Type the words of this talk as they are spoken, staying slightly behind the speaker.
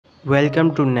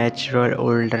Welcome to Natural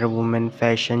Older Woman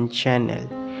Fashion Channel.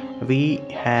 We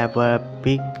have a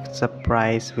big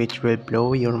surprise which will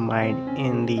blow your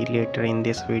mind later in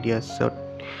this video, so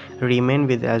remain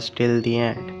with us till the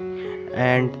end.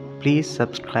 And please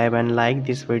subscribe and like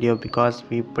this video because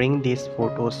we bring these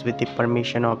photos with the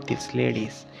permission of these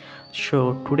ladies.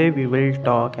 So today we will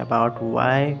talk about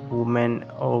why women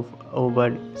of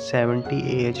over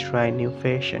 70 age try new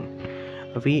fashion.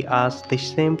 We asked the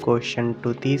same question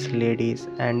to these ladies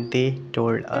and they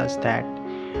told us that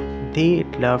they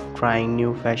love trying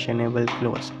new fashionable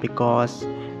clothes because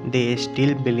they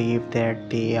still believe that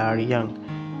they are young.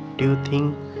 Do you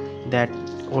think that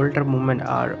older women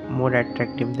are more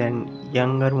attractive than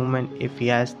younger women? If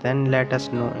yes, then let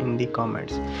us know in the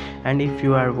comments. And if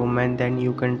you are a woman, then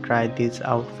you can try these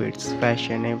outfits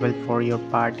fashionable for your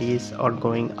parties or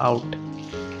going out.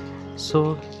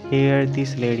 So here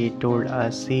this lady told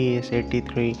us she is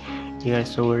 83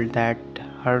 years old that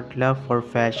her love for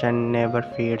fashion never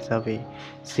fades away.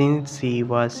 Since she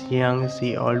was young,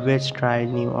 she always tried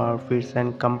new outfits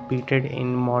and competed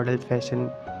in model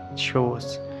fashion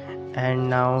shows. And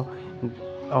now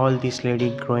all these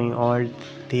ladies growing all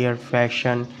their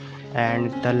fashion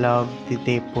and the love that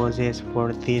they possess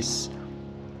for this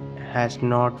has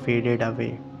not faded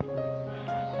away.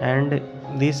 And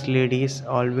these ladies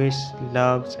always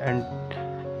loves and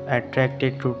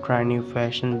attracted to try new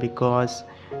fashion because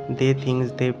they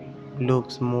think they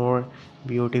looks more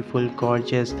beautiful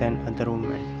gorgeous than other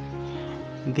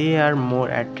women. They are more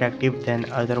attractive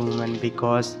than other women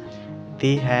because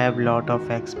they have lot of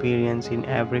experience in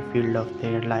every field of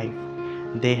their life.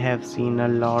 They have seen a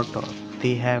lot of,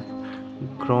 they have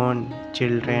grown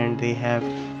children, they have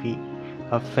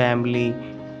a family,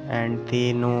 and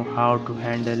they know how to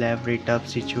handle every tough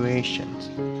situations.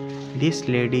 This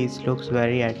lady looks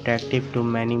very attractive to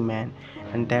many men,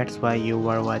 and that's why you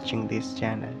are watching this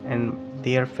channel. And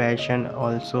their fashion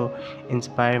also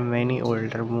inspire many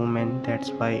older women.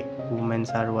 That's why women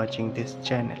are watching this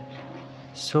channel.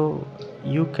 So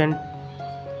you can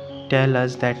tell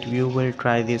us that you will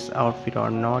try this outfit or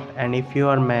not, and if you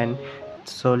are man,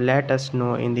 so let us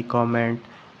know in the comment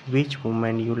which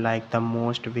woman you like the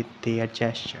most with their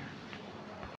gesture.